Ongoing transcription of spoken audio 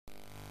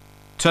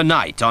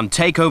Tonight on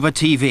Takeover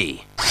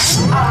TV,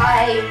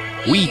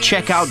 we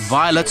check out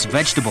Violet's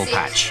vegetable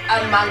patch.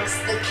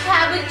 Amongst the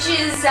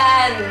cabbages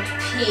and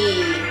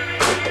pea.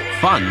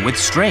 Fun with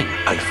string.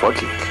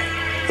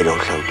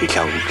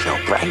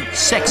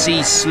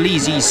 Sexy,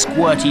 sleazy,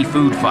 squirty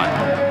food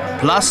fun.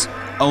 Plus,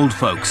 old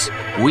folks.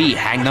 We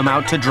hang them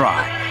out to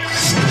dry.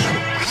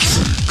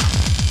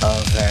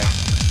 Over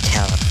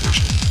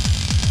television.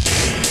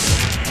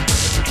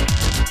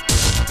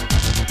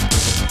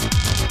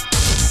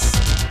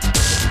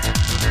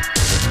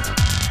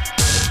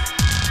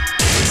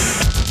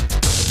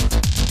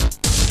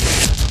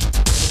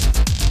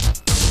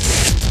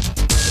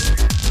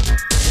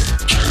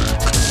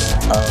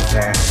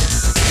 Over television. Over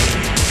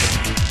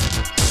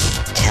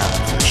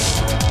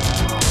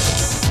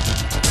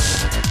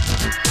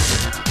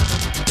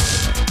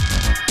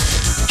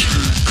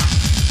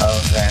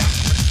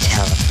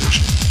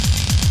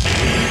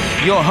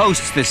Your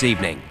hosts this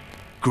evening,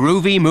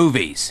 Groovy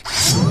Movies.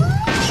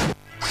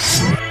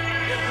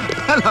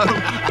 Hello,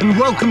 and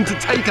welcome to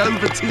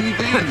Takeover TV.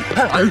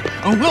 Hello,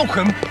 and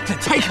welcome to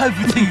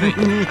Takeover TV.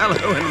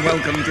 Hello, and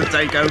welcome to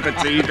Takeover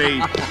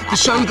TV. The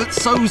show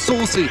that's so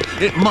saucy,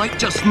 it might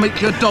just make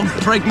your dog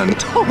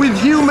pregnant with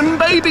human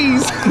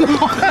babies.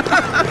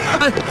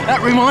 That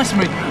reminds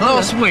me,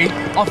 last week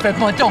I fed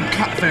my dog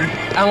cat food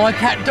and my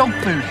cat dog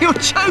food. You're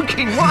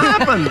joking, what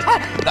happened?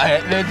 They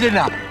ate their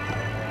dinner.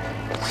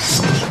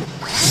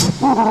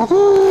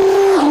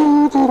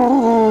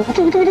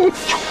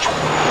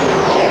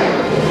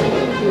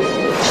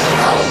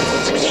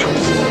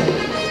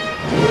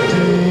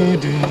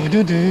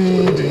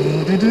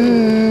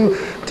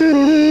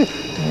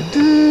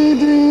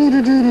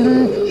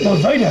 Lord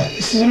Vader,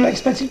 this is an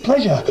unexpected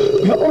pleasure.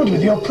 We are honoured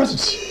with your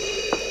presence.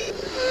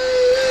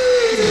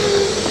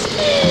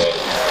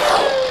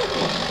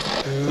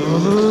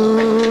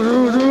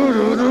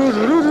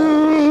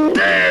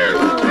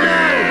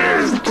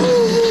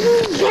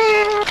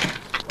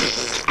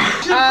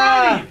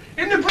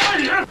 In the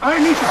briny, I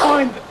need to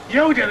find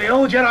Yoda, the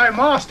old Jedi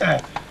Master.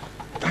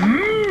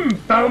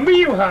 Found me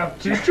you have.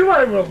 Did you,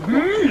 I will?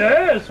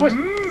 Yes.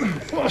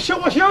 What's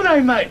your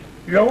name, mate?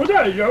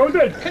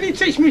 Yoda. Can you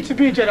teach me to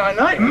be a Jedi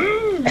Knight?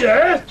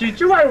 Yes. Did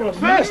you, I will?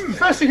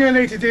 First thing I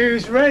need to do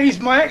is raise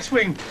my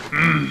X-Wing.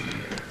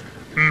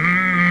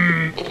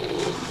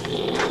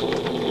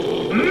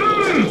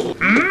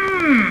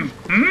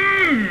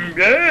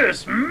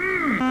 Yes.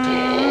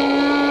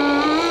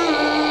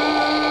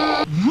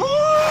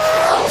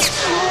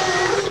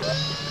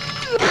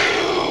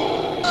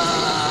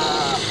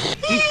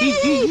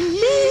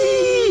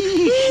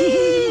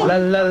 La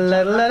la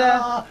la la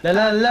la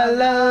la la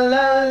la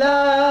la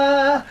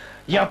la.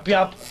 Yup.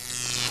 I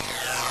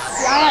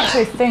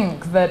actually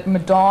think that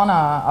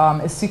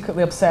Madonna is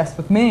secretly obsessed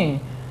with me,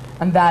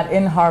 and that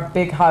in her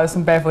big house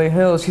in Beverly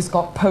Hills she's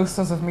got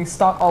posters of me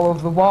stuck all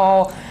over the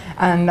wall,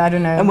 and I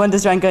don't know. And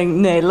wanders around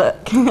going, "Nay,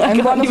 look."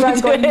 And wanders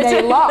around going,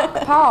 "Nay, look,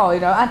 pal," you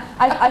know. And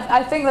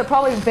I think that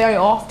probably very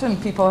often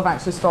people have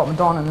actually stopped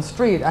Madonna in the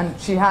street, and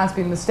she has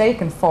been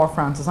mistaken for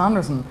Frances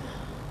Anderson.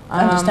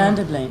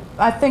 Understandably.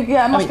 I think,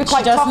 yeah, it must be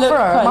quite tough for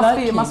her.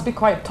 It must be be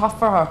quite tough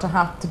for her to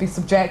have to be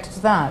subjected to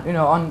that, you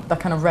know, on the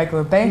kind of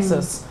regular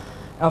basis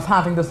of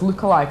having this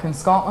lookalike in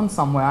Scotland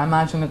somewhere. I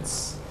imagine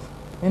it's,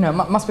 you know,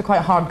 must be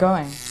quite hard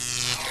going.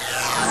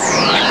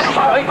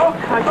 Okay,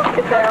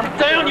 get down.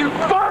 Down, you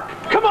fuck!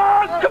 Come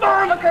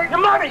on! Okay. Your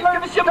money!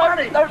 Give us your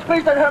money! No,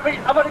 please don't hurt me.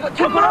 I've only got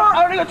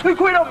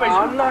 £2 on me.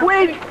 Oh, no.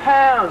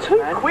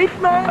 £2?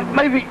 £2, man?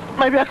 Maybe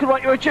I could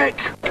write you a cheque.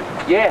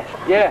 Yeah.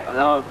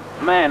 No,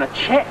 man, a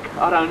cheque?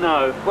 I don't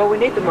know. Well, we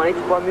need the money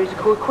to buy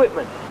musical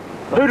equipment.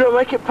 Who do I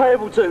make it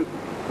payable to?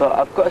 Look,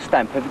 I've got a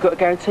stamp. Have you got a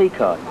guarantee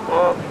card?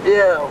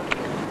 Yeah.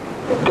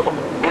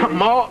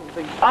 Come on.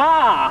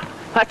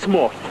 That's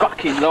more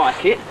fucking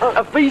like it.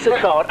 A Visa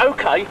card,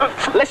 okay.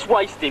 Less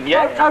wasting,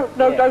 yeah?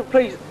 No,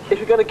 please. If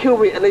you're going to kill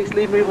me, at least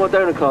leave me my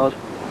donor card.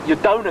 Your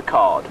donor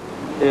card?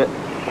 Yeah.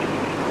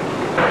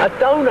 A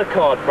donor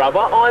card, brother.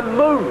 I'm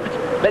moved.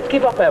 Let's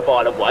give up our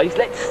violent ways.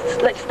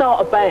 Let's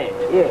start a band.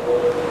 Yeah.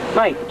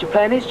 Mate, do you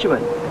play an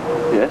instrument?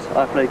 Yes,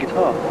 I play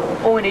guitar.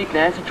 All we need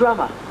now is a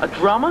drummer. A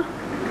drummer?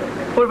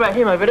 What about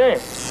him over there?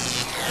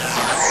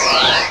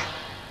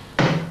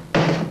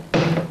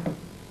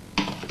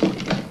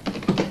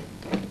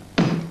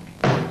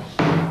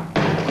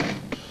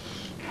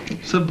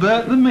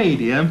 Subvert the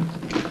medium?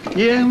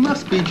 You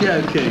must be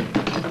joking.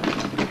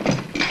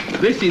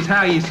 This is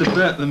how you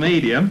subvert the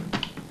medium.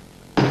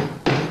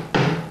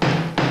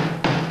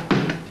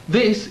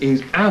 This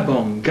is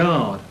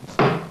avant-garde.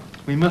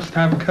 We must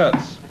have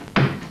cuts.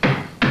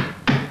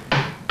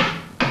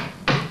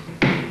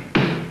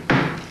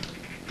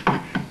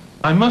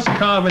 I must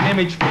carve an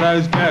image for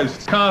those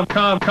ghosts. Carve.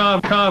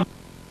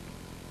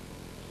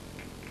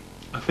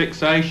 A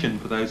fixation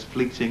for those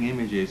fleeting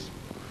images.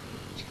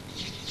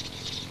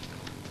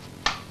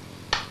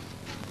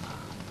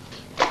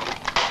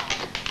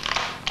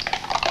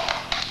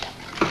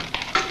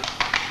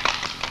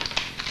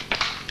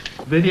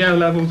 Video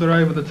levels are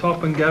over the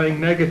top and going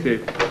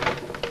negative.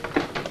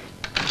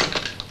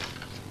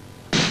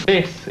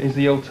 This is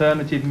the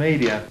alternative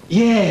media.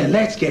 Yeah,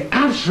 let's get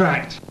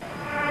abstract.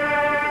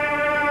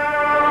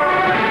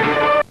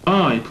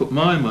 I put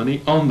my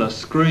money on the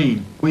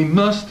screen. We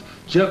must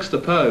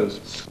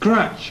juxtapose.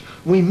 Scratch.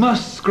 We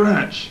must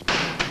scratch.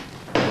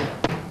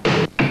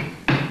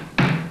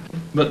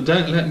 But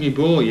don't let me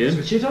bore you.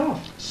 Switch it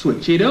off.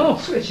 Switch it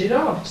off. Switch it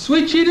off.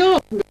 Switch it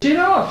off. Switch it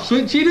off.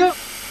 Switch it up.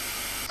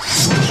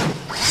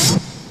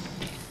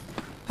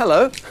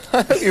 Hello.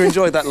 I hope you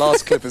enjoyed that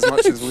last clip as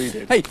much as we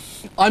did. Hey,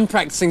 I'm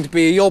practicing to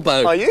be a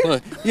yobbo. Are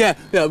you? Yeah.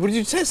 Would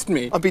you test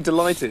me? I'd be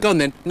delighted. Go on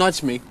then,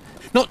 nudge me.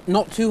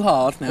 Not too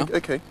hard now.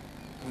 Okay.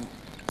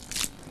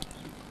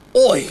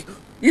 Oi,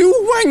 you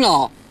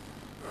wanger!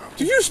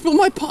 Did you spill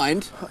my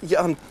pint?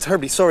 Yeah, I'm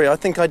terribly sorry. I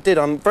think I did.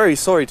 I'm very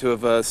sorry to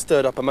have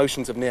stirred up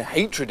emotions of near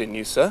hatred in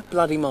you, sir.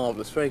 Bloody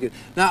marvellous, very good.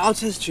 Now, I'll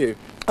test you.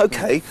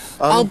 Okay.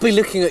 I'll be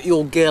looking at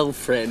your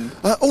girlfriend.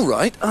 All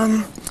right.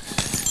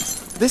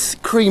 This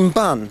cream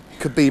bun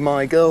could be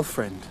my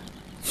girlfriend.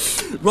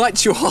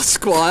 Right you are,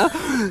 Squire.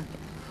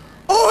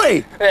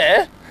 Oi!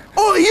 Eh?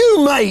 Oi,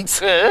 you,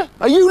 mate!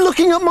 Are you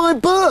looking at my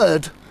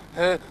bird?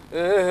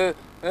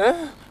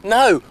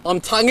 No, I'm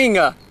tonguing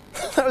her.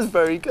 That was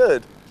very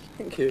good.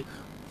 Thank you. Do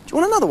you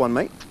want another one,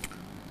 mate?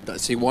 Don't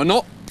see why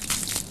not.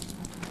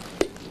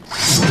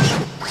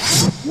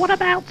 What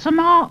about some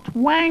art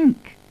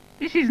wank?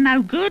 This is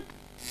no good.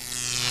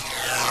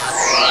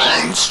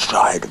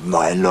 Inside of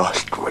my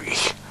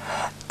nostrils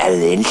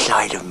and the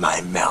inside of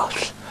my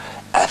mouth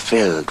are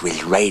filled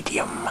with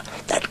radium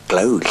that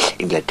glows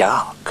in the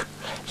dark.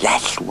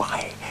 That's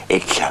why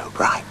it's so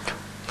bright.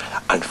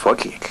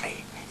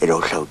 Unfortunately, it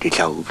also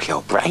dissolves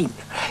your brain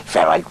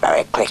very,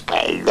 very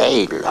quickly.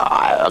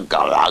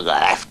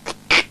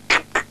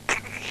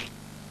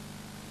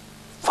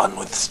 Fun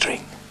with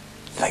string.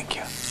 Thank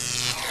you.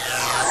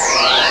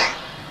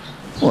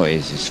 What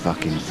is this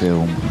fucking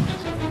film?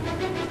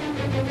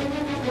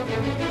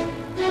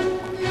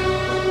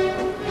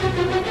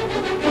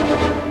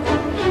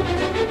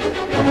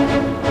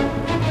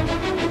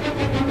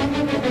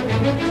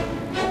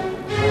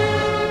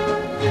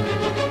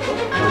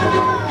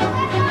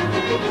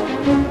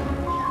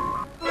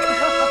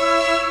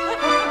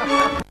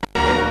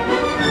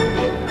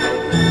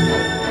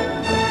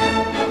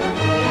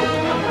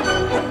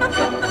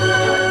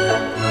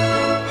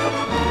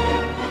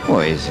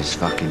 What is this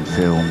fucking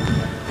film?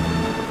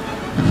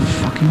 A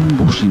fucking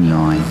washing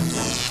line.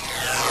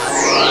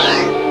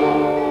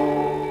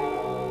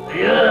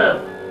 Here,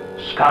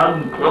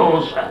 stand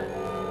closer.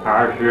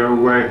 As you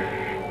wish.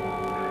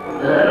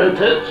 There it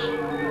is,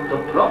 the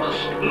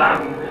promised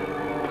land.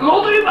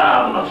 Bloody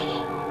marvellous.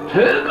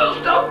 Take us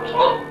down to...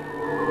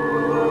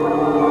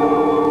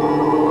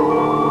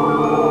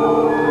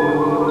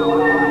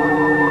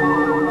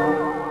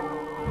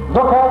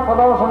 Look out for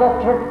those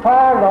electric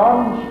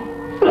pylons.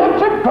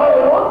 Electric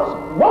pylons?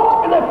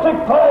 What electric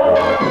pylons?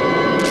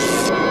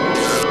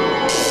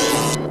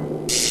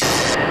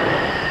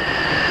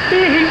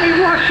 He's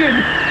Russian.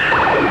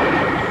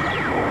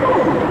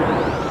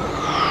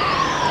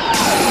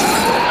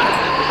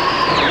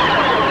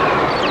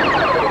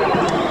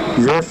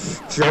 You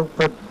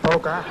stupid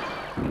poker.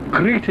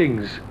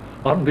 Greetings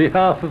on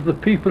behalf of the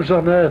peoples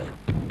on Earth.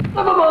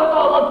 Never mind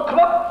all that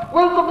crap.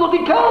 Where's the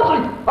bloody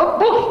cars? At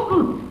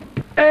Buxton.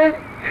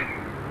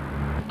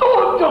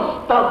 Don't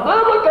just stand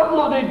there like a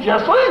bloody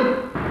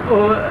Jessie.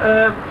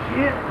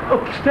 Yeah,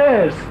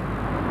 upstairs.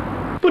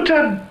 But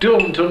I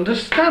don't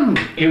understand.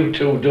 You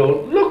two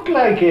don't look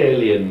like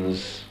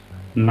aliens.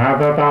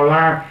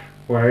 Nevertheless,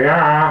 we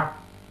are.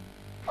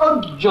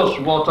 And just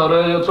what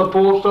are you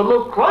supposed to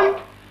look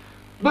like?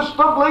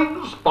 Mr.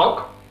 Blaine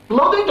Spock?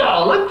 Bloody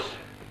darlings?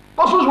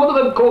 This is one of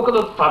them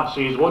coconut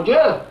fancies, would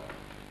you?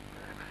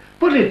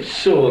 But it's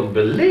so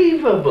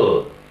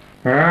unbelievable.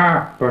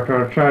 Yeah, but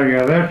I'll tell you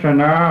this and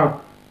now.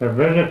 I've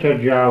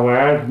visited your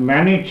world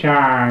many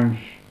times.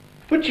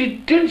 But you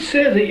did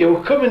say that you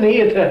were coming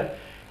here to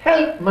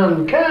help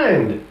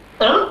mankind.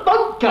 Help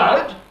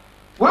mankind?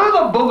 We're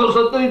the buggers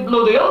that need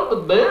bloody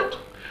helping, mate.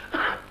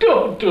 I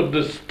don't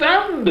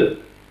understand.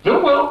 You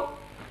will.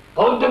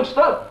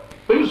 Poindexter,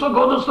 be so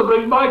good as to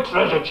bring my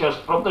treasure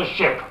chest from the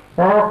ship.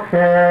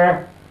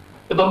 Okay.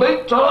 In the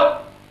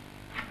meantime,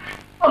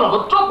 I'll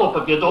have a top up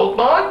if you don't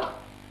mind.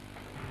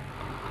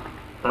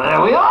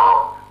 There we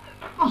are.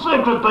 The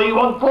secret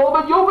B1 form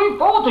and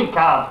UB40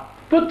 card.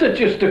 But they're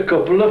just a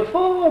couple of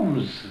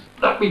forms.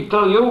 Let me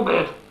tell you,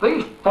 mate,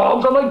 these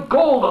forms are like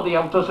gold on the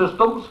outer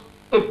systems.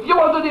 If you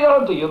had any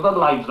idea of the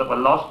lives that were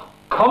lost,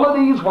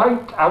 colonies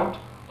wiped out,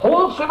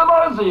 whole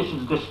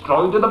civilizations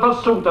destroyed in the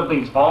pursuit of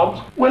these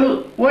forms.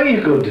 Well, what are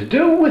you going to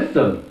do with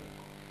them?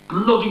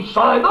 Bloody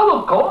cider,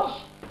 of course.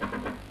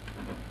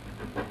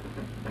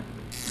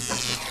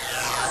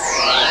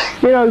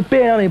 You know,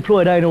 being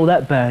unemployed ain't all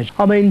that bad.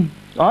 I mean,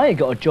 I ain't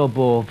got a job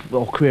or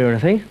career or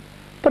anything,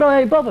 but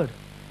I ain't bothered.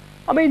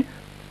 I mean,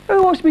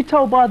 who wants to be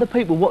told by other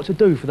people what to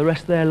do for the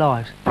rest of their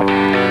lives?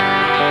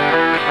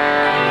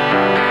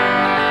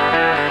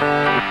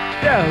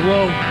 Yeah,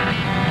 well,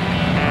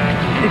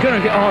 you're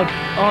gonna get hard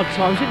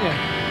times, aren't you?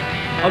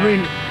 I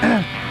mean,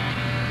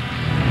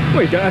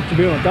 Well, you don't have to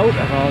be an adult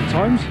at hard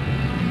times.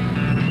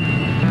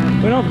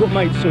 I mean, I've got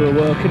mates who are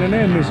working and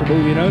they're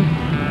miserable, you know,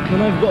 and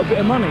they've got a bit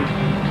of money.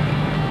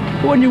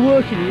 But when you're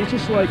working, it's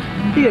just like,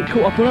 you get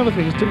caught up on other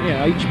things, don't you?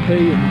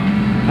 HP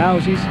and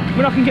houses. I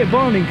mean, I can get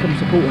by on income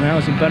support and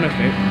housing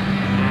benefit.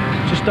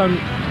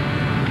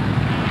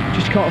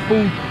 Just can't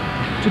afford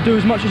to do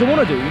as much as I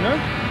want to do, you know?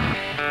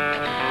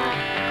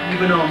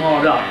 Even though I'm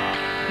hard up,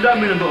 it don't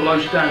mean I've got a low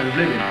standard of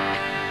living.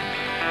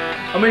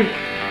 I mean,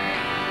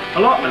 I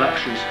like my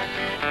luxuries.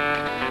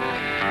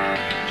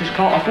 Just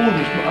can't afford them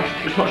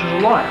as much as I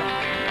like.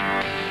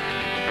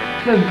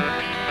 Then,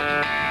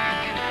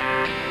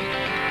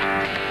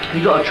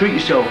 you got to treat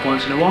yourself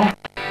once in a while.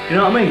 You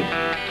know what I mean?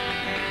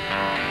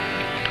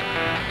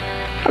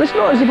 And it's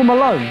not as if I'm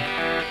alone.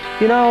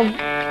 You know,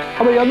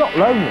 I mean, I'm not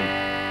lonely.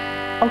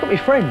 I've got my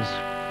friends,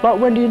 like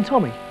Wendy and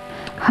Tommy.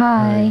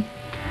 Hi.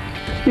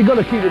 You've got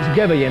to keep it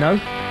together, you know.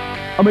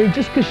 I mean,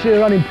 just because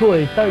you're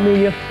unemployed don't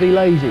mean you have to be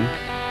lazy.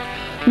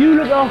 You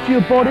look after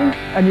your body,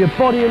 and your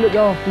body will look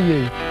after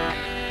you.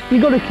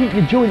 You've got to keep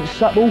your joints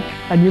supple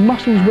and your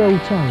muscles well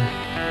toned.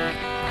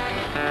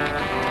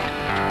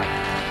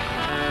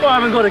 Well, I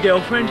haven't got a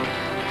girlfriend.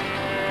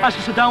 That's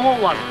because I don't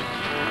want one.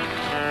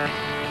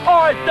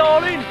 All right,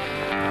 darling.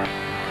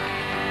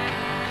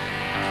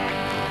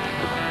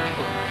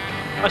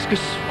 That's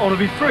because I want to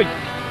be free.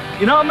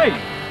 You know what I mean?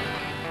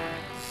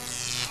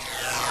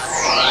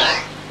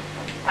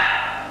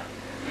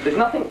 There's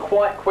nothing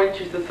quite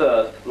quenches the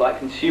thirst like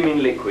consuming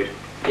liquid.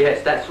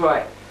 Yes, that's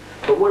right.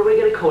 But what are we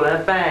going to call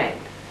our band?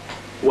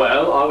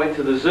 Well, I went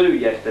to the zoo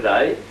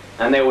yesterday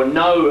and there were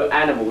no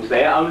animals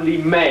there, only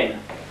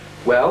men.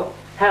 Well,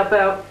 how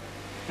about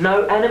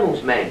no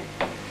animals men?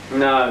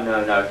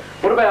 No.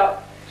 What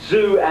about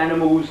zoo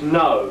animals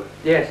no?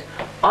 Yes,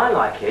 I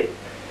like it,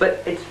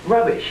 but it's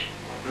rubbish.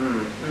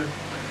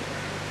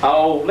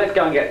 Oh, let's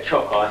go and get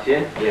chalk ice,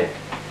 yeah? Yeah.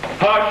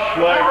 Hush,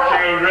 my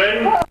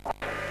children!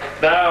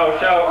 Thou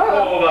shalt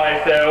call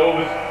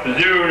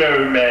thyselves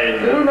Zuno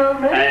men,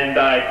 and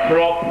thy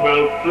crop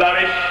will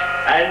flourish,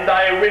 and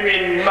thy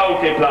women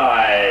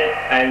multiply,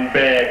 and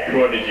bear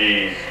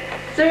prodigies.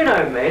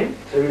 Zuno men?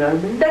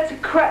 That's a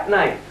crap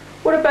name.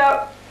 What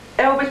about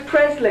Elvis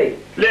Presley?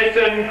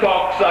 Listen,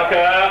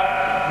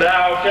 cocksucker,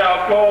 thou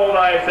shalt call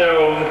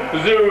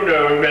thyselves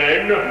Zuno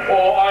men,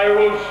 or I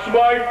will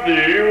smite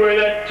thee with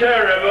a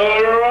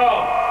terrible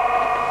wrath.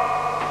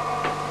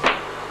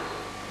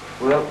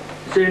 Well,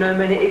 Zuno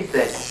men it is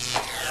then.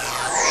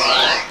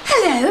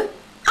 Hello,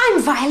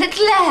 I'm Violet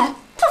Lair,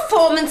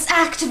 performance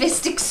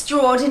activist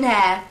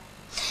extraordinaire.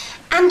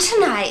 And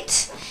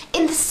tonight,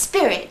 in the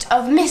spirit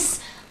of Miss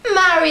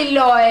Mary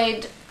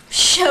Lloyd,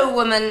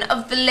 showwoman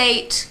of the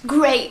late,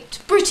 great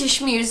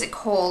British music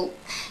hall,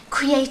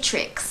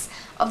 creatrix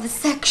of the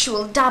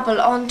sexual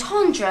double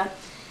entendre,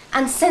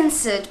 and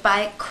censored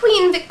by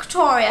Queen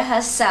Victoria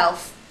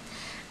herself,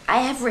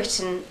 I have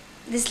written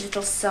this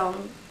little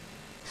song.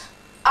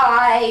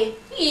 I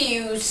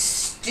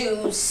used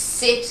to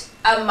sit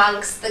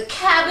amongst the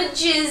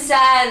cabbages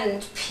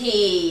and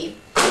pea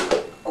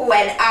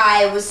when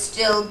I was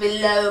still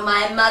below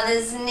my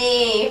mother's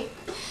knee.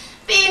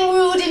 Being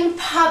rude in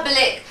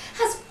public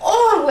has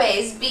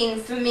always been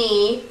for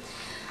me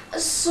a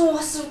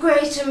source of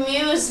great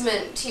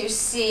amusement, you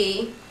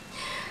see.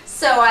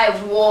 So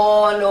I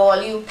warn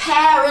all you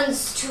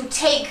parents to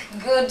take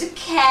good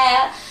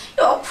care.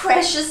 Your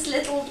precious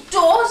little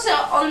daughter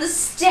on the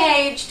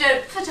stage,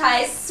 don't put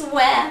I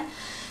swear.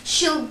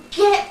 She'll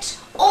get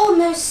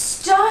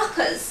almost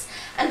starkers,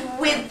 and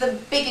with the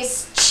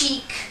biggest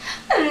cheek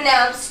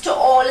announce to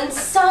all and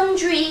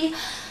sundry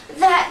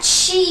that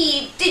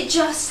she did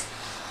just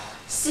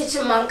sit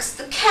amongst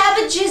the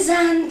cabbages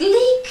and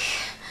leak.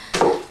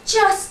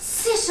 Just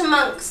sit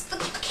amongst the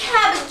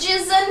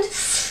cabbages and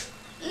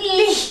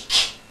leak.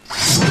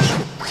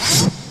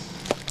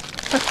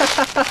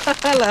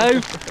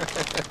 Hello.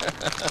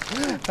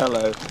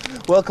 Hello.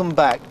 Welcome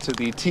back to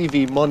the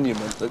TV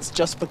monument that's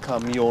just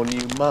become your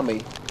new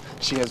mummy.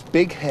 She has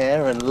big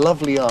hair and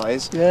lovely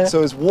eyes,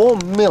 so as warm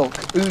milk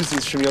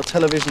oozes from your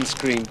television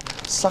screen,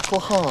 suckle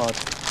hard.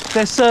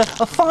 There's a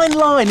fine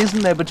line,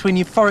 isn't there, between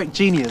euphoric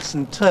genius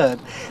and turd,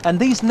 and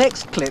these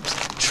next clips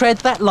tread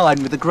that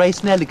line with the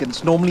grace and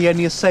elegance normally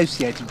only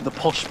associated with a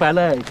posh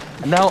ballet.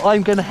 And now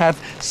I'm going to have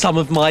some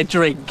of my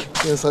drink.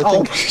 Yes,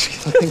 I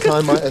think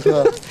I might as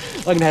well.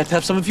 I'm going to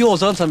have some of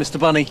yours, aren't I, Mr.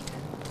 Bunny?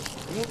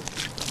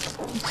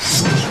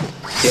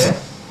 Yeah,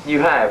 you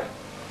have.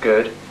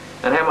 Good.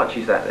 And how much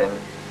is that then?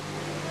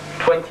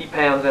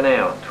 £20 an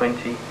hour.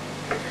 £20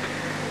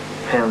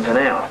 an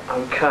hour.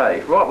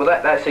 Okay. Right, well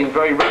that seems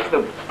very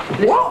reasonable.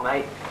 Listen,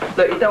 mate.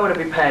 Look, you don't want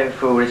to be paying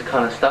for all this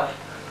kind of stuff.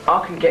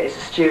 I can get us a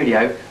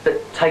studio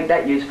that take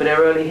that use for their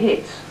early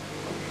hits.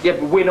 Yeah,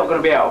 but we're not going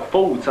to be able to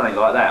afford something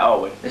like that, are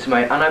we? Listen,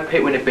 mate, I know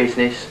people in the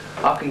business.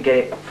 I can get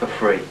it for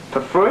free.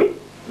 For free?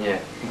 Yeah.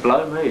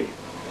 Blow me.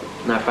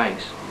 No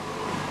thanks.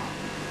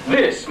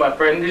 This, my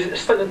friend, is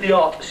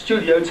state-of-the-art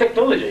studio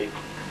technology.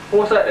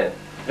 What's that then?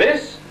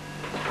 This?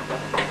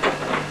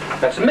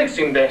 That's a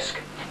mixing desk.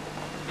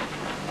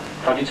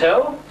 Can't you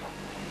tell?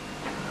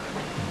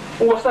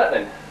 Well, what's that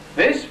then?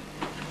 This?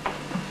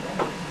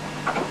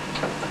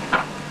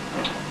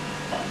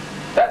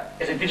 That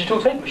is a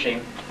digital tape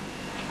machine.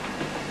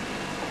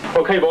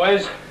 Okay,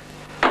 boys.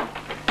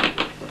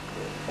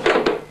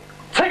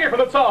 Take it from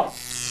the top.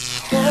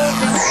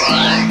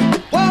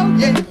 Whoa,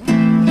 yeah.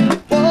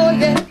 Whoa,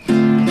 yeah.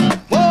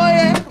 Whoa,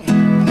 yeah.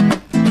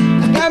 I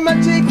got my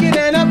ticket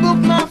and I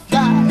booked my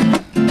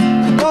flight.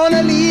 I'm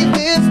gonna leave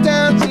this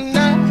town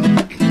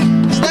tonight.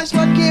 Slash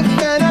my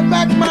gift and I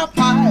pack my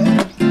pie.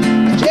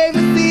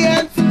 JVC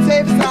and some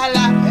tapes I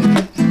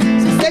like.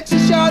 Some sexy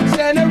shorts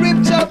and a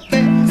ripped up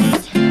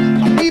vest.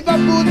 I'll leave my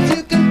boots,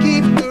 you can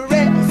keep the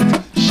rest.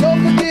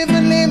 Chauffeur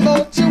driven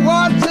limo to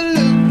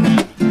Waterloo.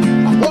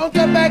 I won't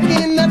go back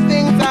in the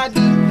things I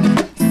do.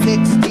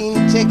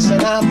 16 ticks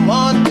and I'm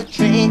on the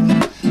train.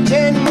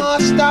 10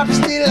 more stops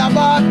till I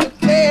bought the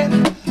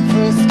plane.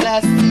 First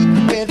class seat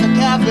with a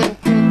cabin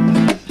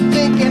crew.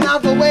 Thinking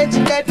of a way to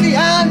get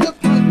behind the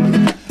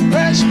crew.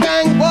 Crash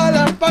bang wall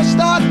up, I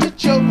start to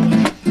choke.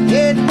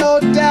 Ain't no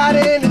doubt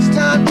and it's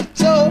time to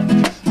talk.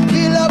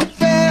 Fill up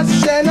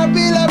fast and I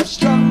fill up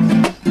strong.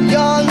 We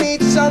all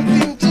need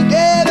something to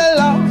get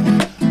along.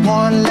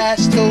 One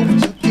last hope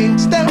to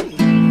Kingston.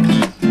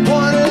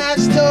 One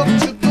last hope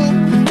to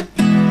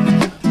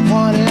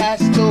one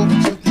last hope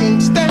to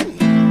Kingston,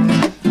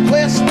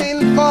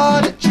 questing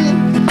for the truth.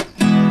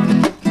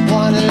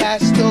 One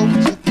last hope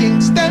to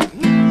Kingston,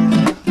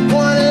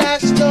 one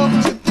last hope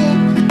to go.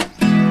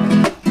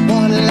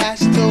 One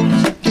last hope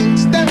to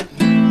Kingston,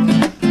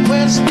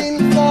 questing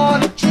for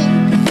the truth.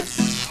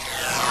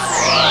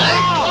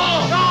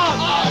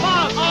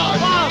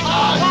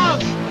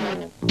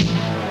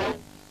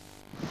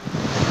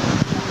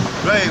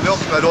 Right,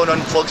 welcome to our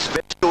Unplugged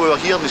special. We're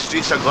here in the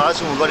streets of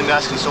Glasgow and we're going to be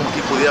asking some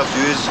people their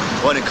views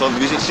on the current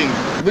music scene.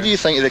 What do you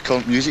think of the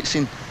current music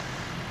scene?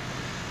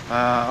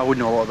 I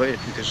wouldn't know a lot about it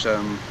because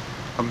I'm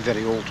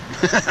very old.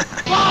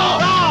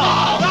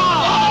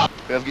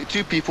 We've got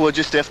two people who are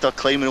just after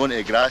climbing onto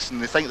the grass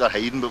and they think they're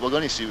hiding, but we're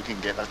going to see if we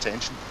can get their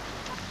attention.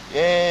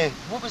 Yeah,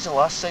 what was the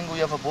last single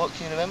you ever bought,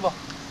 can you remember?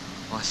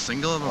 Last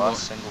single I ever bought?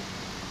 Last single.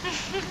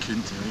 I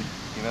couldn't tell you. Do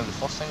you remember the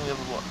first single you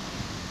ever bought?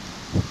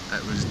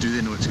 It was Do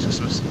They Know It's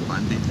Christmas,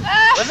 Band-Aid.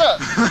 Was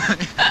it?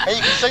 Hey,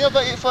 you can sing a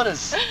bit for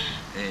us.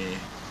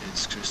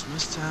 It's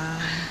Christmas time,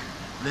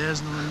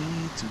 there's no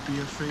need to be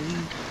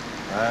afraid.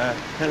 I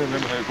can't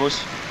remember how it goes.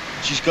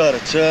 She's got a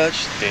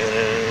touch,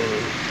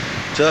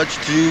 touch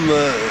too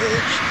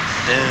much.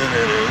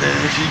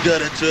 She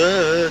got a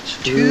touch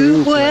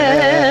to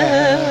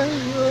where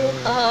your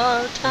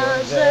heart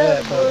has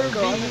ever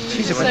gone.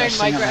 She's a better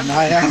singer than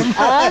I am.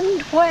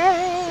 And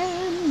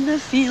when the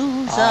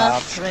fields are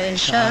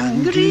fresh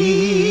and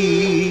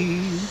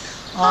green,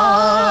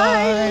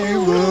 I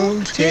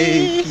will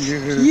take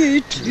you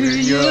to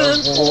your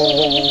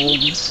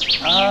homes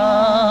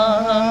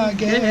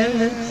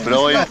again.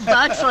 Brilliant.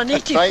 Back for an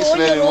 84-year-old. Thanks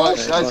very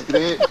much, that's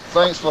great.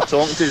 Thanks for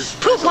talking to us.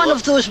 Put one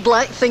of those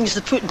black things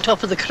they put on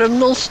top of the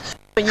criminals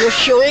when you're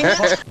showing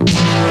it.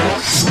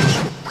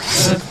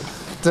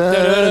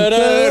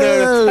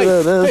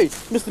 Hey,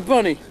 Mr.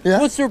 Bunny,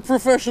 what's your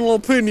professional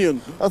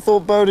opinion? I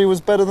thought Bodie was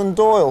better than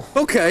Doyle.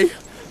 Okay.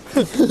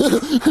 Chucky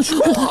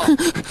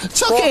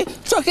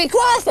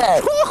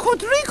Quacker!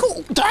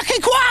 Ducky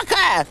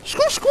Quacker!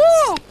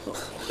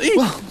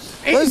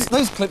 Well,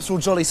 those clips were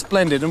all jolly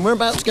splendid, and we're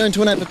about to go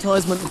into an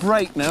advertisement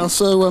break now,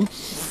 so,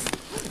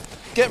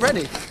 get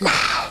ready.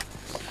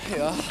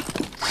 Here.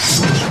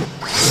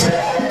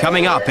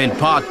 Coming up in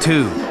part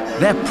 2,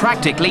 they're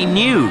practically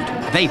nude.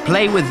 They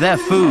play with their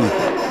food.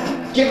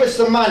 Give us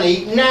the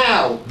money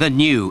now! The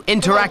new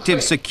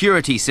interactive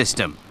security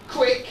system.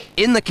 Quick!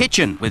 In the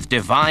kitchen with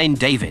Divine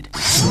David.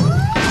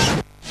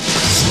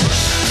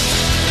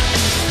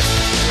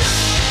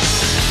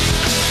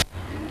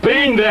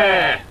 Been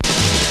there!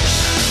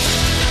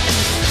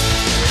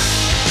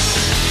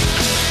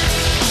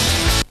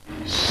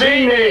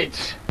 Seen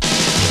it!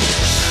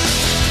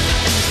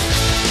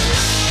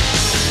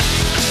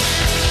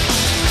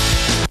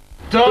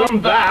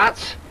 Done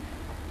that!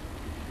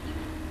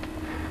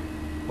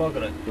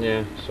 Bugger it.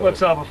 Yeah. Let's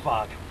have a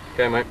fag.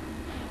 Okay, mate.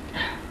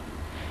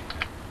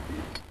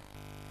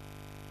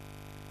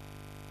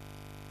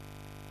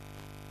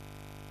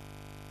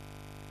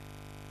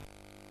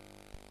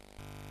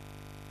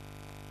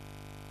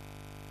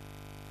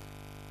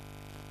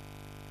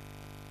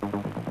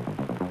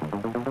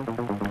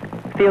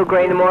 Feel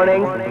great in the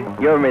morning?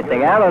 You're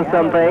missing out on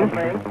something.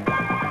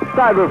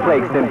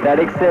 Cyberflake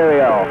synthetic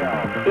cereal.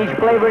 Each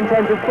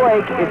flavor-intensive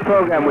flake is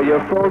programmed with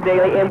your full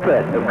daily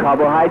input of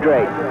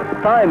carbohydrates,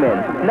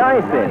 thiamine,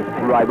 niacin,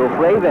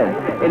 riboflavin,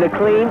 in a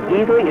clean,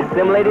 easily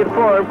assimilated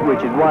form which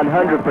is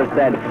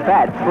 100%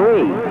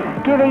 fat-free,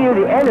 giving you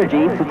the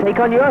energy to take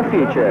on your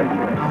future.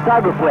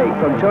 Cyberflake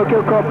from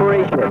Tokyo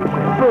Corporation.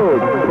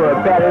 Food for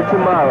a better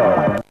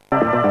tomorrow.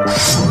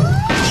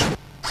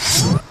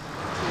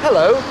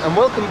 Hello, and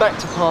welcome back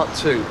to part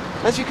 2.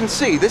 As you can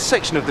see, this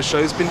section of the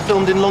show has been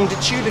filmed in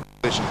longitudinal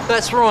vision.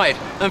 That's right.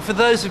 And for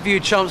those of you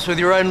chumps with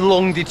your own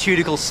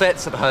longitudinal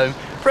sets at home,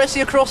 Press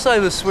your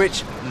crossover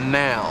switch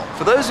now.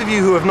 For those of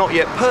you who have not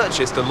yet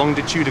purchased a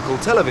longitudinal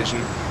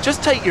television,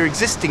 just take your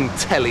existing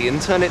telly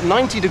and turn it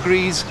 90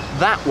 degrees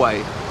that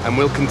way, and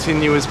we'll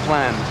continue as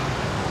planned.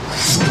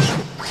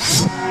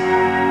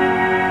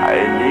 I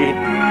need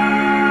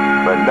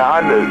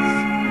bananas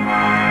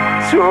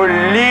to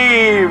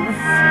live.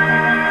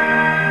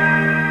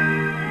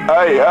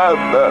 I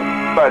am a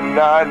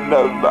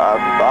banana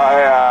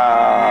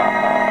vampire.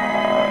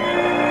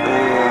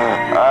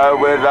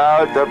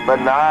 Without a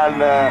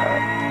banana,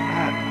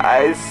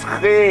 I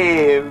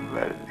scream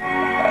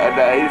and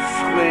I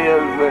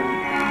scream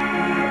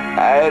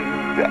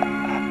and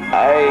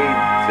I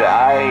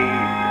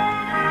die.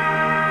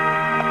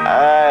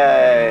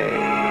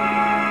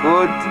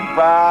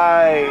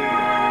 Goodbye,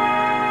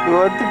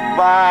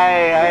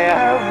 goodbye. I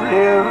have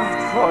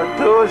lived for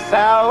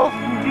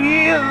 2,000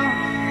 years.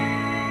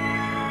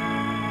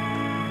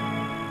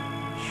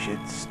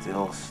 Shit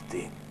still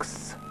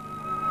stinks.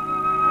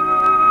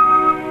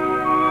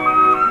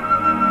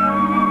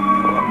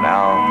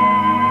 Now,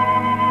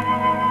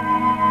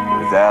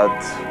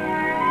 without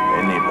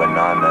any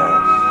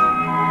bananas,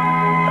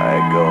 I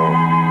go,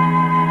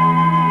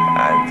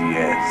 and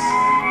yes,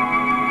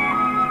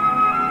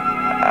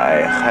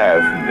 I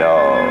have no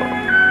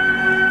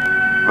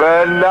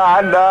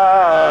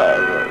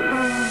bananas.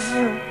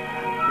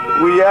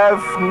 We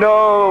have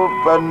no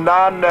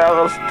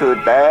bananas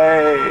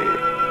today.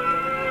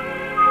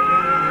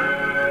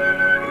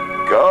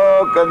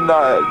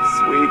 Coconuts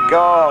we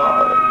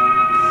got.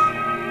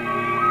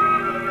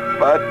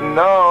 But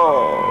no,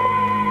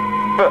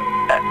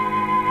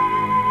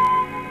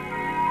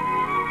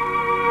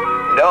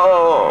 no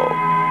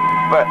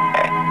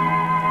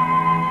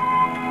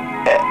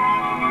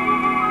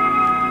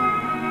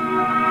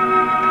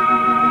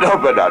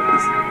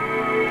bananas.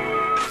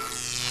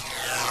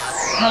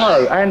 Hello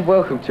and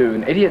welcome to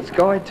An Idiot's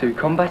Guide to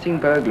Combating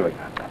Burglary.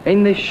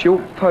 In this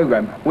short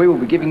program, we will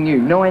be giving you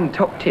 9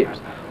 top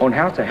tips on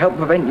how to help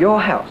prevent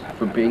your house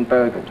from being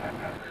burgled.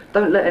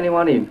 Don't let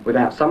anyone in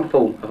without some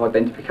form of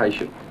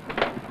identification.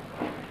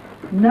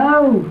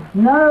 No,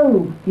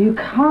 you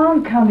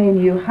can't come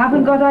in. You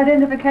haven't got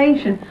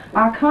identification.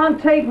 I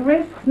can't take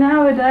risks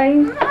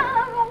nowadays. Mum,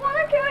 I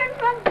want to go in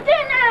for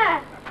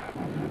dinner.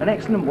 An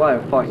excellent way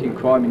of fighting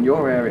crime in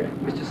your area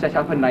is to set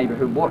up a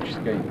neighbourhood watch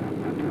scheme.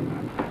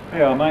 Here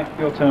you are, mate.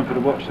 Your turn for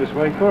the watch this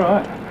week. All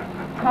right.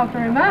 Not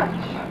very much.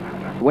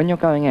 When you're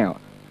going out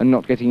and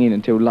not getting in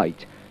until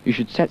late, you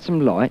should set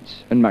some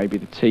lights and maybe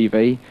the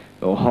TV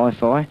or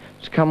hi-fi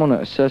to come on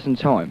at a certain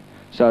time,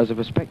 so as a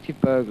prospective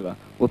burglar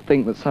will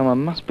think that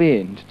someone must be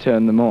in to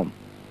turn them on.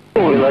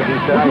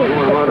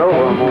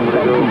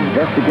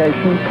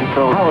 Investigation,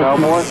 control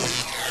cowboy.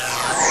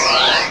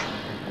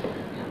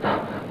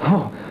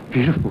 Oh,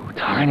 beautiful,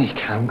 tiny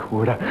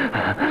camcorder.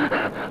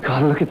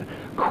 God, look at the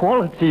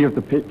quality of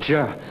the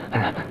picture.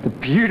 The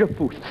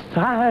beautiful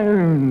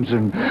sounds,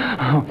 and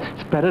oh,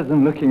 it's better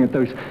than looking at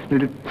those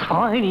little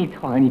tiny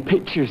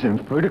pictures in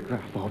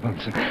photograph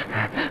albums.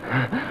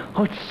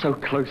 Oh, it's so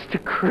close to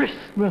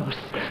Christmas.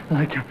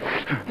 Like,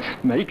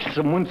 make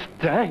someone's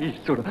day,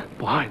 sort of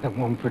buy them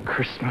one for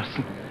Christmas.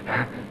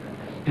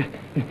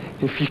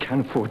 If you can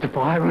afford to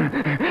buy one,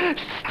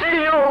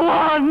 steal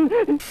one!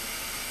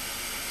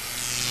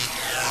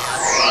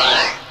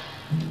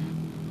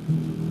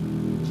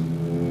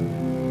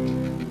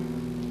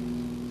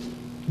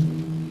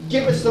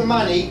 Give us the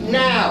money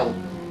now!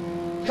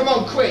 Come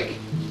on, quick!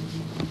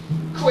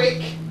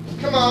 Quick!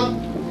 Come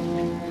on!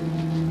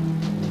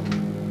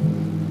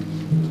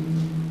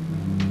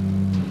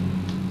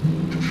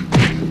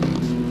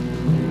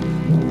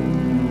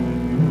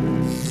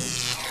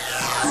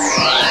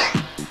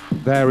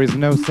 There is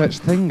no such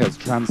thing as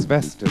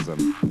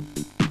transvestism.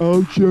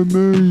 How do you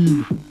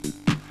mean?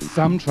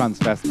 Some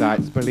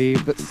transvestites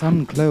believe that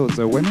some clothes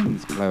are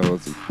women's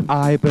clothes.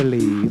 I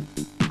believe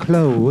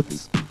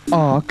clothes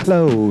are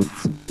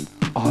clothes.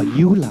 Are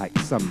you like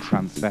some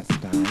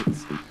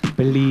transvestites,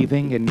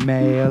 believing in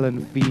male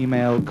and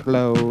female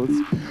clothes?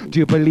 Do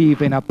you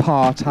believe in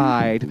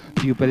apartheid?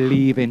 Do you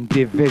believe in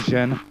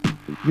division?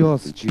 Your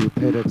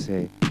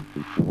stupidity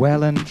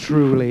well and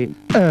truly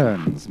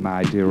earns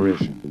my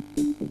derision.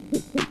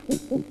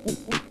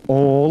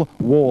 All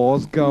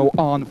wars go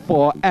on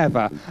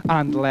forever,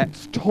 and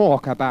let's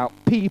talk about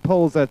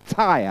people's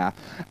attire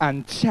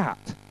and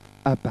chat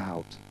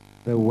about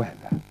the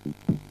weather.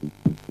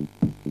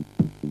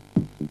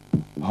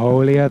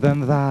 Holier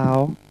than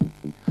thou,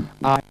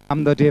 I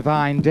am the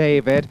divine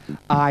David.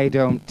 I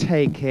don't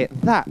take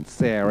it that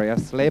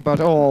seriously, but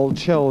all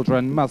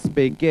children must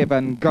be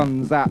given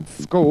guns at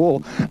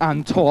school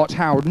and taught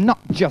how not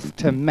just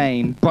to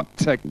maim, but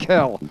to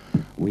kill.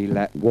 We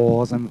let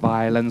wars and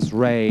violence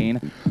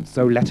reign,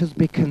 so let us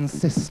be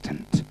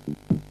consistent.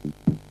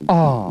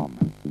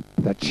 Arm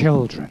the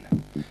children.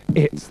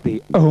 It's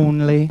the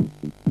only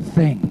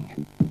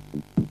thing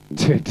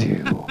to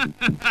do.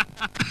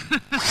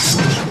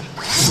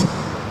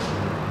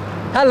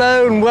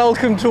 Hello and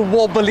welcome to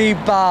Wobbly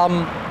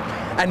Bum.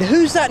 And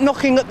who's that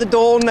knocking at the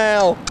door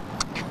now?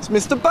 It's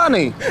Mr.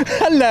 Bunny.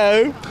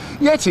 Hello.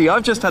 Yeti,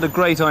 I've just had a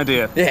great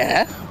idea.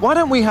 Yeah? Why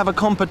don't we have a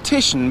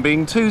competition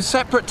being two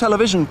separate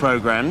television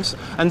programmes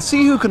and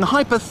see who can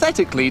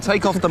hypothetically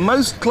take off the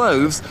most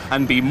clothes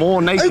and be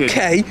more naked?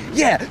 Okay,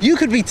 yeah, you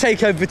could be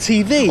Takeover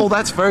TV. Oh,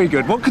 that's very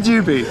good. What could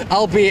you be?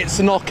 I'll be It's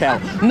a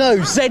Knockout.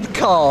 No,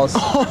 Z-Cars.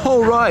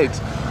 Oh, right.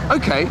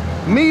 Okay,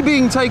 me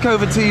being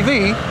Takeover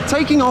TV,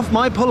 taking off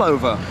my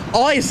pullover.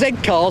 I,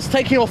 Z-Cars,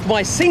 taking off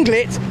my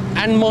singlet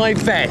and my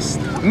vest.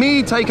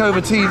 Me,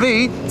 Takeover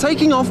TV,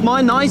 taking off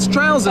my nice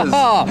trousers.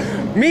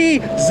 Me,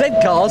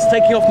 Z-Cars,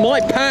 taking off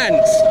my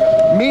pants.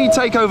 Me,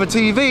 Takeover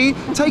TV,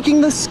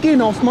 taking the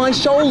skin off my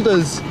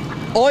shoulders.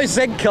 I,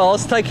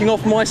 Z-Cars, taking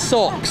off my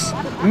socks.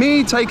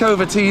 Me,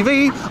 Takeover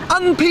TV,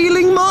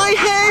 unpeeling my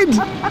head.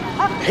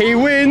 He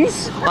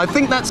wins. I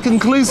think that's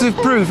conclusive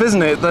proof,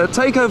 isn't it, that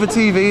Takeover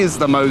TV is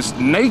the most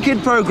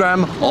naked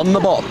programme on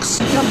the box.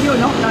 You're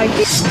not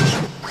naked.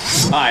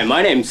 Hi,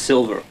 my name's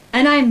Silver.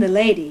 And I'm the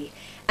lady.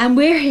 And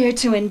we're here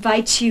to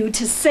invite you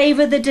to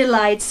savor the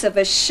delights of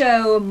a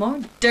show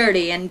more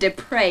dirty and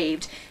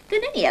depraved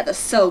than any other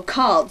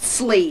so-called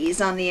sleaze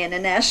on the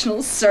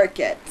international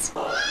circuit.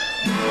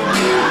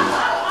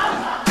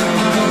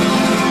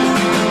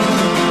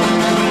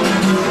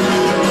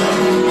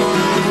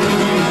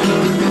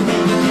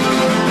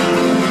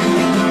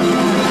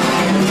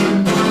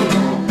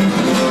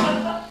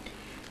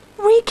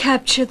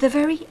 Recapture the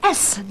very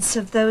essence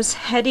of those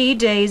heady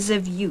days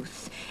of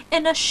youth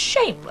in a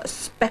shameless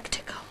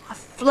spectacle of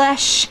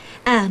flesh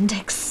and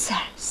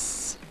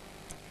excess.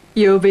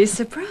 You'll be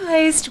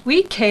surprised.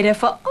 We cater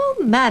for all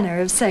manner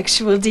of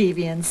sexual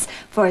deviance,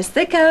 for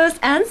sickos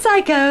and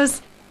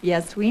psychos.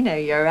 Yes, we know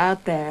you're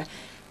out there.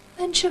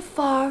 Venture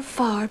far,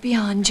 far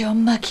beyond your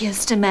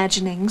muckiest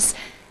imaginings.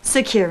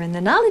 Secure in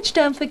the knowledge,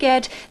 don't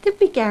forget, that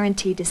we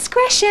guarantee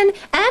discretion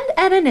and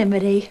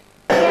anonymity.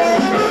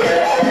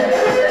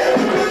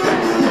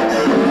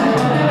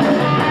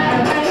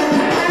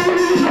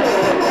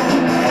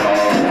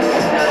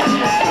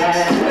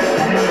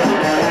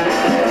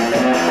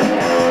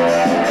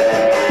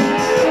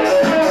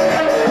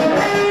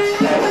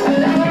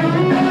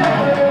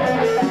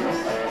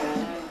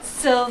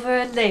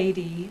 Silver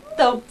lady,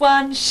 the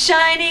one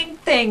shining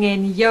thing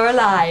in your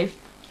life.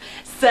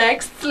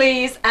 Sex,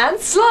 sleaze, and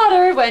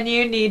slaughter when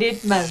you need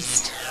it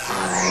most.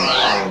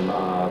 I'm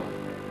a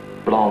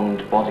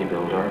blonde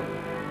bodybuilder,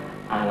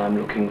 and I'm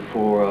looking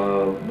for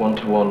a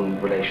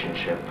one-to-one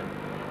relationship.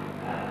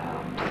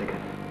 I'm sick of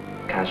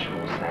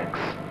casual sex,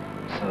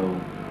 so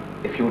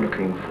if you're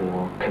looking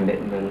for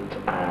commitment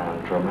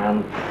and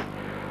romance,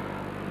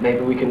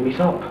 maybe we can meet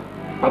up.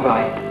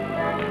 Bye-bye.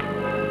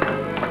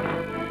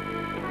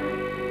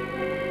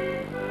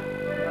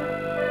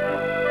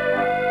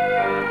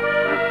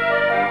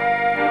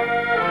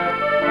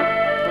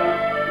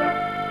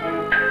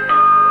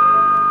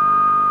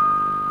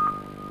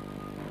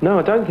 No,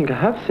 I don't think I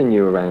have seen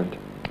you around.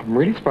 I'm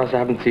really surprised I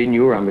haven't seen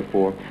you around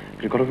before.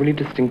 You've got a really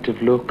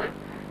distinctive look.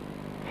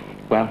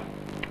 Well,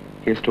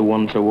 here's to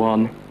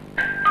one-to-one.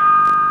 I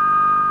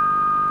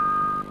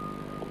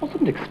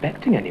wasn't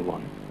expecting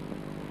anyone.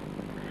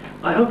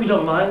 I hope you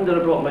don't mind that I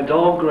brought my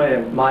dog,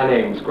 Graham. My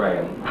name's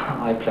Graham.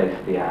 I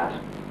placed the ad.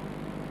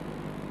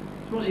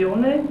 What's your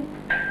name?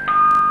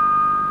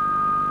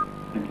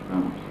 Thank you very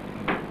much.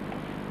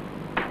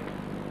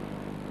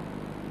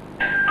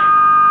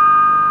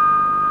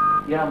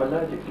 Yeah, I'm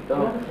allergic to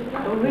dogs.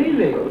 Oh,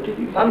 really?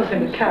 I'm the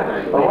same as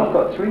cats. Oh, I've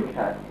got 3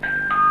 cats.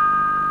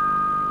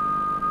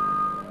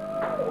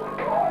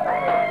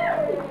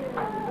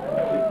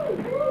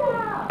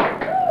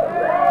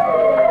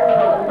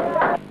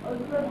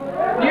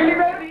 Nearly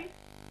ready?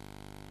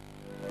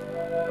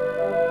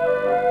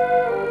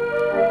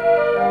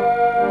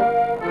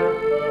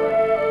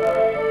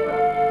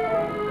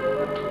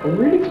 I'm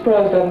really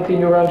surprised I haven't seen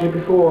you around here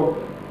before.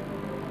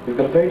 You've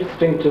got a very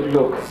distinctive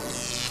look.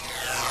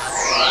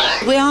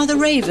 We are the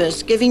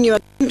Ravers, giving you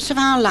a glimpse of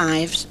our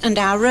lives and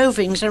our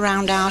rovings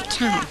around our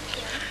town.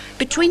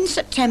 Between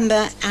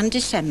September and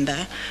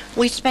December,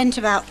 we spent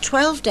about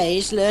 12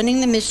 days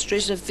learning the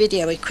mysteries of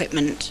video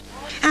equipment.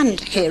 And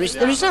here is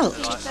the result.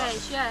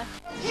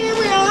 Here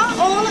we are,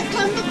 all at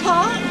Clumber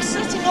Park,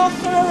 setting off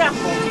for a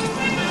raffle.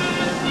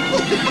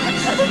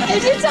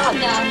 Is it on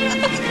now?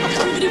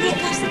 Somebody walk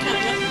past the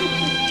camera.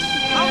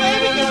 Oh, here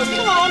we go,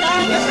 come on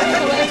now.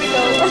 Here we go.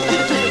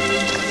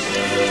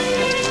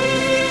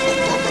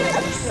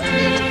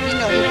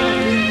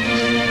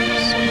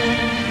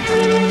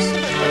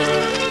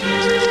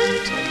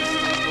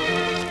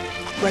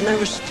 When I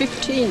was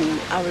 15,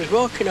 I was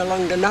walking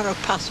along the narrow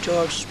path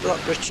towards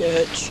Sprockborough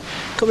Church,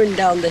 coming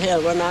down the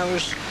hill when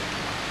I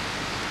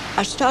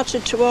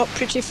started to walk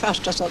pretty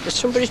fast. I thought there's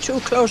somebody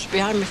too close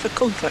behind me for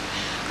comfort.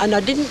 And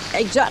I didn't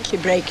exactly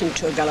break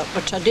into a gallop,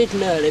 but I did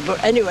nearly.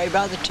 But anyway,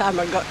 by the time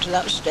I got to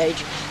that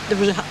stage, there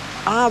was an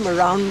arm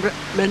around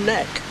my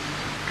neck.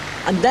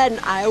 And then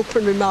I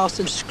opened my mouth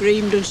and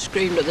screamed at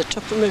the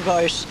top of my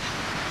voice,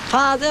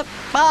 Father,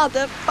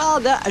 father,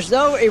 father, as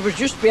though he was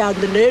just behind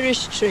the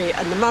nearest tree,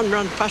 and the man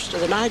ran faster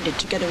than I did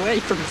to get away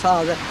from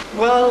father.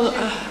 Well,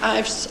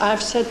 I've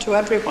said to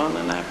everyone,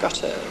 and I've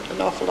got an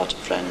awful lot of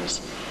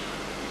friends,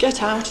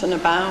 get out and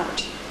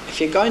about. If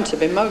you're going to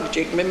be mugged,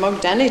 you can be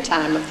mugged any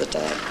time of the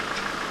day.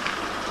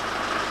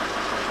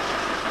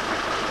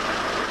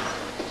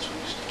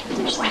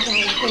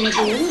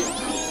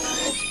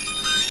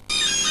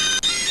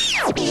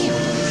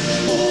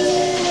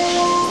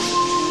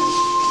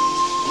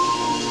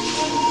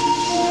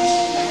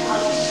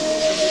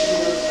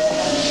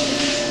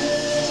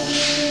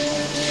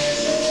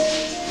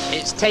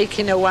 It's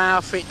taken a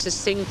while for it to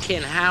sink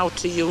in how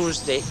to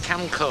use the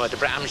camcorder,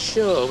 but I'm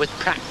sure with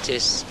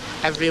practice,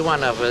 every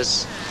one of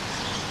us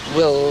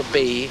will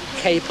be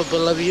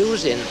capable of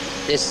using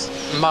this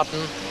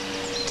modern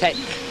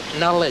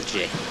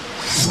technology.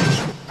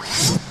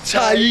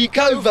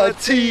 Takeover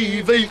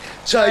TV,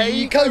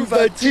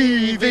 Takeover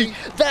TV.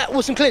 That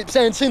was some clips,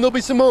 and soon there'll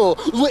be some more.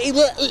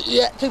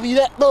 To be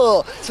that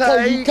more.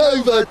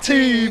 Takeover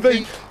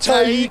TV,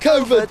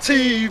 Takeover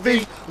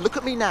TV. Look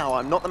at me now,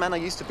 I'm not the man I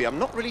used to be. I'm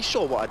not really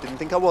sure what I didn't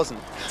think I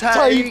wasn't.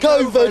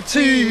 Takeover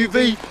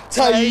TV,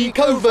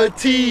 Takeover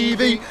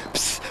TV.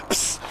 Psst,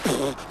 psst.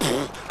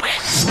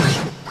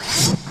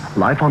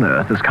 Life on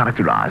Earth is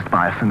characterized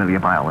by a familiar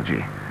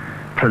biology.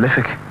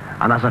 Prolific,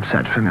 and as I've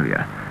said,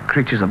 familiar.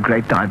 Creatures of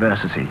great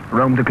diversity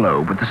roam the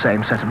globe with the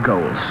same set of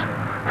goals.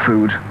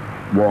 Food,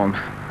 warmth,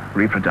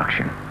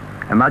 reproduction.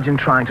 Imagine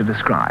trying to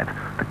describe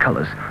the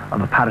colours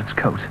of a parrot's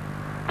coat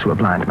to a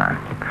blind man.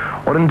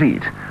 Or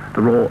indeed,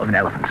 the roar of an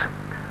elephant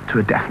to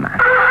a deaf man.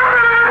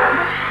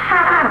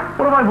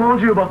 What have I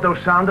warned you about those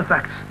sound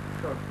effects?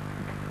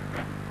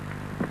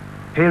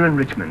 Here in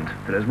Richmond,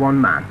 there is one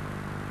man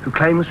who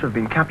claims to have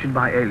been captured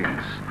by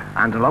aliens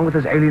and, along with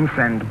his alien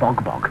friend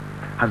Bog Bog,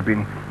 has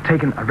been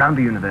taken around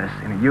the universe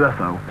in a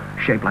UFO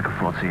shaped like a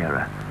Ford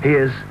Sierra. He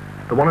is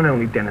the one and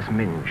only Dennis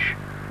Minge.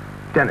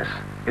 Dennis,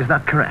 is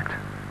that correct?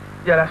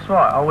 Yeah, that's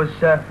right. I was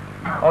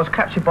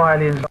captured by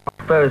aliens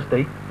last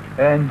Thursday,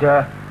 and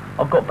I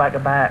got back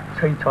about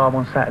tea time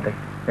on Saturday.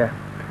 Yeah,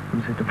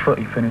 it was the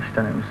footy finished,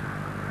 and it was.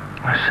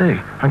 I see.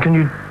 And can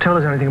you tell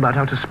us anything about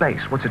outer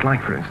space? What's it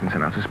like, for instance,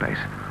 in outer space?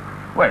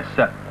 Well,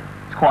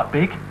 it's quite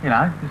big. You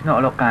know, there's not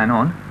a lot going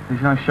on.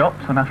 There's no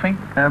shops or nothing.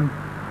 And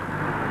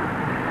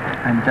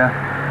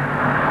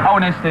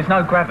there's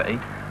no gravity,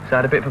 so I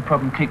had a bit of a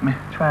problem keeping my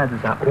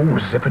trousers up. Oh,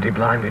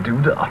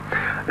 zippity-blimey-doo-dah.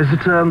 Is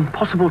it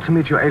possible to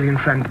meet your alien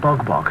friend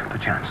Bog Bog,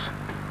 perchance?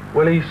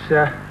 Well, he's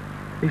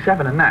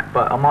having a nap,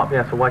 but I might be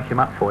able to wake him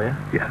up for you.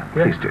 Yeah,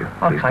 please do.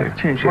 Okay,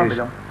 cheers. Won't be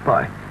long.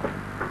 Bye.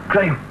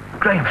 Graham,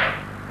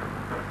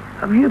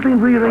 have you been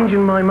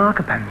rearranging my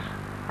marker pens?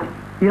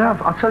 You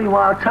have. I'll tell you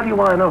why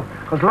I know.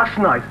 Because last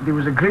night there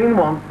was a green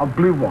one, a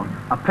blue one,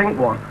 a pink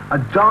one, a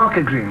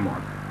darker green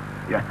one.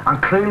 Yeah,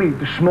 and clearly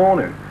this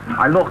morning,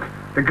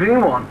 the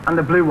green one and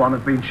the blue one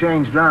have been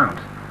changed round.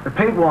 The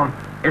pink one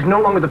is no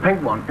longer the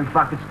pink one. In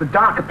fact, it's the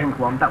darker pink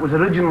one that was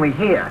originally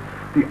here.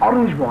 The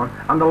orange one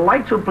and the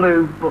lighter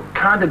blue, but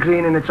kind of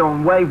green in its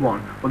own way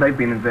one, well, they've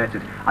been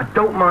inverted. I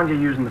don't mind you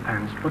using the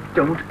pens, but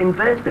don't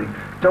invert them.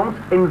 Don't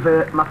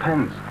invert my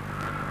pens.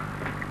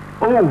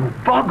 Oh,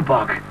 Bog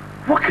Bog,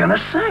 what can I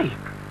say?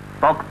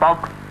 Bog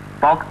Bog,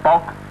 Bog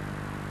Bog.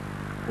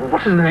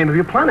 What is the name of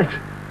your planet?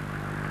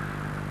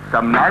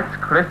 Some nice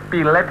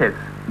crispy lettuce.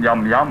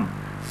 Yum yum.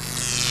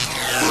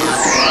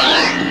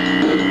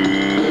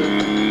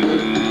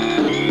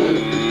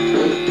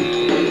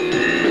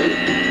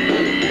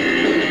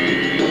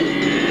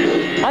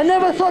 I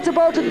never thought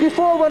about it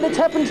before when it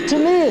happened to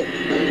me.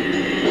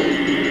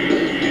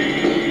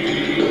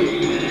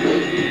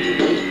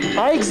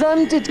 I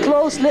examined it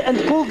closely and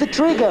pulled the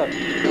trigger.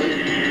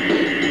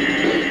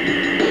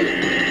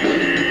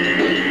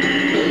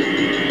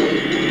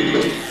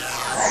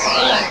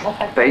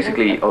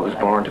 Basically, I was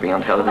born to be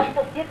on television.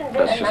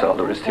 That's just all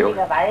there is to it.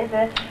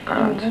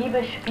 And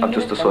I've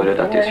just decided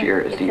that this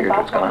year is the year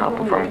that's going to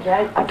happen for me.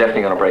 I'm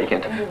definitely going to break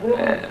into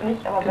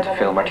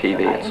film or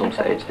TV at some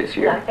stage this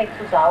year.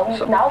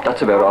 So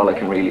that's about all I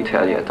can really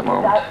tell you at the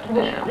moment.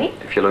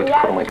 If you'd like to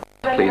cut my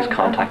please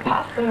contact me.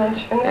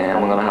 I'm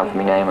going to have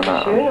my name and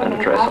an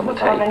address on the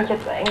tape.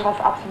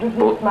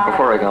 But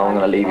before I go, I'm going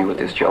to leave you with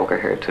this joker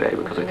here today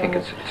because I think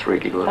it's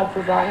really good.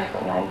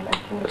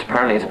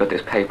 Apparently it's about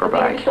this paper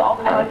bag,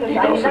 and he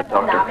goes to the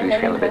doctor because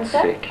he's feeling a bit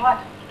sick.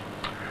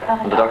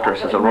 And the doctor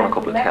says, I'll run a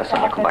couple of tests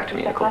and I'll come back to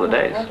me in a couple of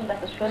days.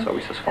 So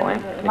he says, fine.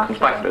 And he comes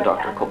back to the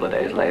doctor a couple of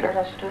days later.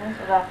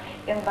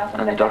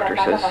 And the doctor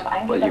says,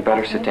 well, you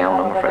better sit down,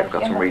 I'm afraid I've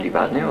got some really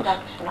bad news.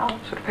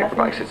 So the paper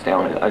bag sits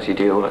down, as you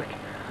do, like.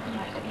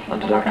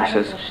 And the doctor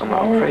says, I'm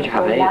afraid you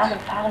have AIDS.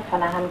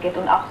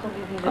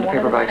 And the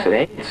paper bag said,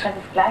 AIDS?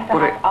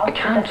 But I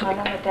can't.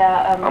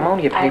 I'm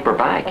only a paper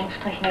bag.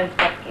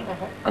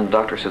 And the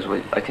doctor says,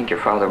 well, I think your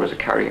father was a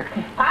carrier.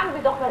 Fragen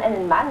wir doch mal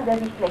einen Mann, der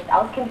sich vielleicht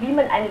auskennt, wie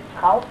man eine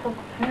Frau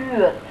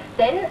verführt.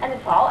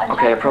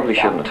 Okay, I probably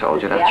shouldn't have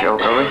told you that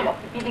joke, are we?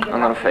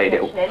 I'm gonna fade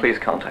out. Please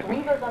contact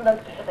me.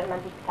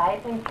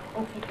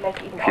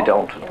 If you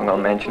don't, I'm gonna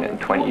mention it in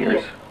 20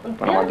 years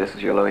when I'm on This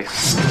Is Your Life.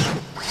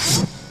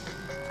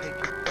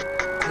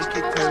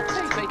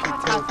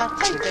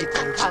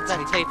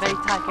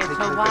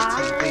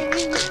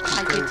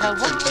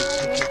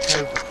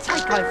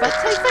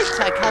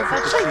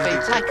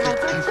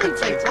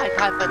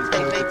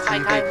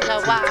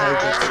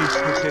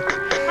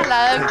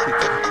 Hello.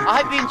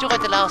 I hope you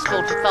enjoyed the last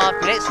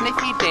 45 minutes, and if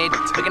you did,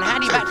 we're going to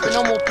hand you back to the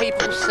normal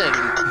people soon.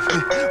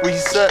 We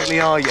certainly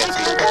are,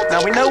 Yeti.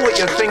 Now, we know what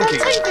you're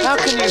thinking. How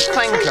can you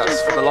thank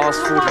us for the last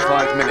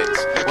 45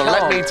 minutes? Well,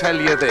 let me tell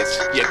you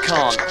this. You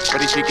can't.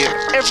 But if you give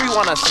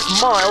everyone a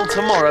smile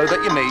tomorrow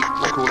that you meet,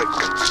 we'll call it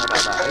quits. How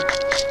about that, eh?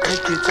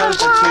 Take it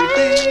over,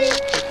 TV.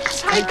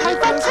 Take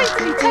over,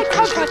 TV. Take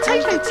over,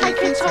 TV.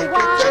 Take it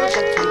away.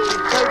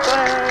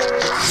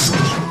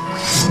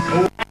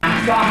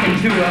 I'm talking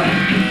to a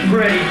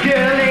pretty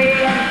girlie.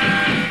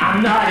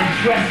 I'm not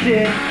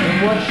interested in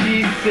what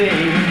she's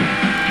saying.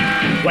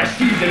 Well,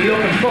 she's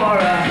looking for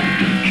a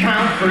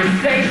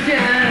conversation.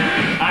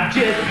 I'm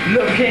just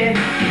looking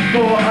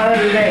for a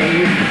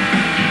lay.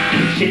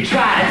 She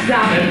tried to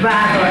stop me by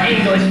her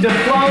English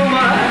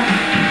diploma.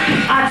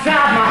 I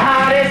tried my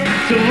hardest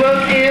to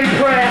look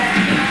impressed,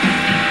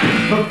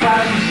 but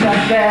while she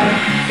sat there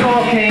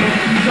talking,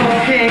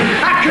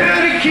 I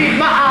couldn't keep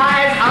my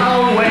eyes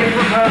away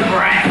from her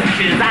breast.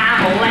 'Cause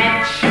I'm a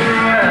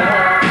lecturer.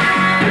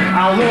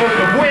 I look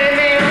at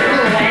women,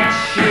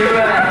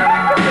 lecturer.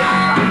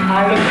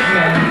 I look at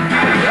men,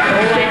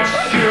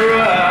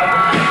 lecturer.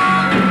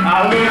 I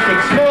look at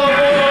small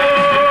boys.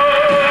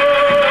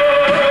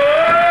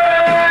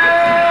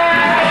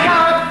 I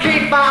can't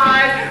keep my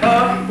eyes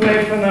away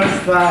from those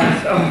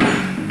thighs. Oh.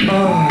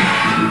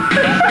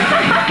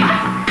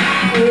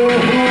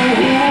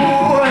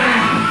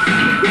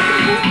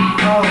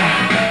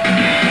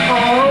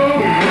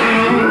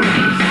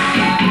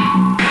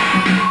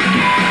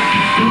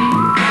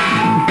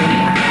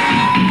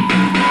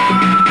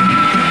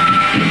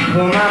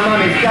 Well, my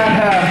mommy's got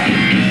her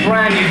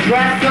brand new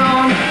dress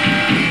on.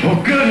 Oh,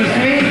 goodness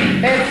me,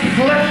 it's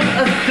slipped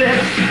a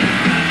stitch.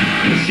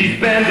 She's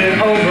bending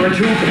over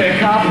to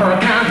pick up her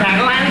contact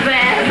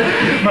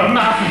lenses. My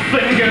mouth and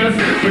fingers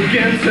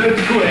begin to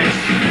twitch.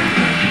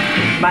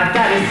 My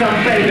daddy's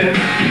sunbathing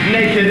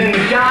naked in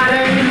the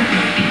garden.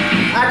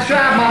 I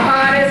tried my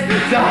hardest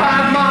to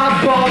hide my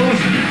balls.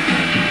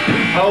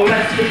 Oh,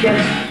 let's forget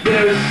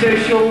those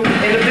social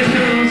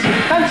inhibitions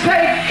and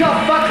take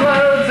off our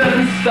clothes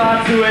and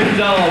start to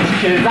indulge.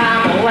 'Cause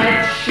I'm a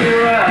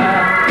lecturer.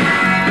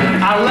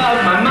 I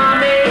love my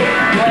mommy,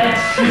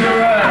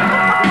 lecturer.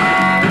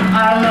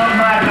 I love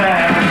my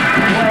dad,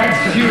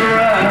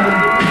 lecturer.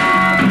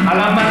 I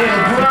love my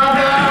little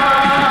brother.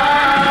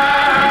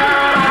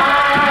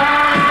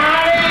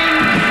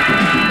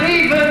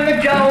 Even the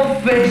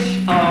goldfish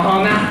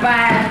are not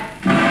bad.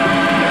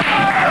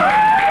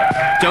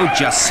 Don't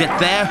just sit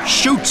there,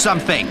 shoot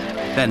something.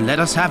 Then let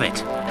us have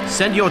it.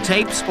 Send your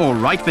tapes or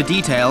write for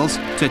details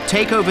to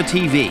Takeover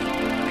TV,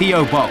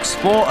 P.O. Box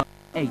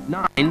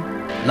 489,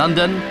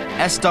 London,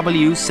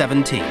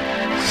 SW17.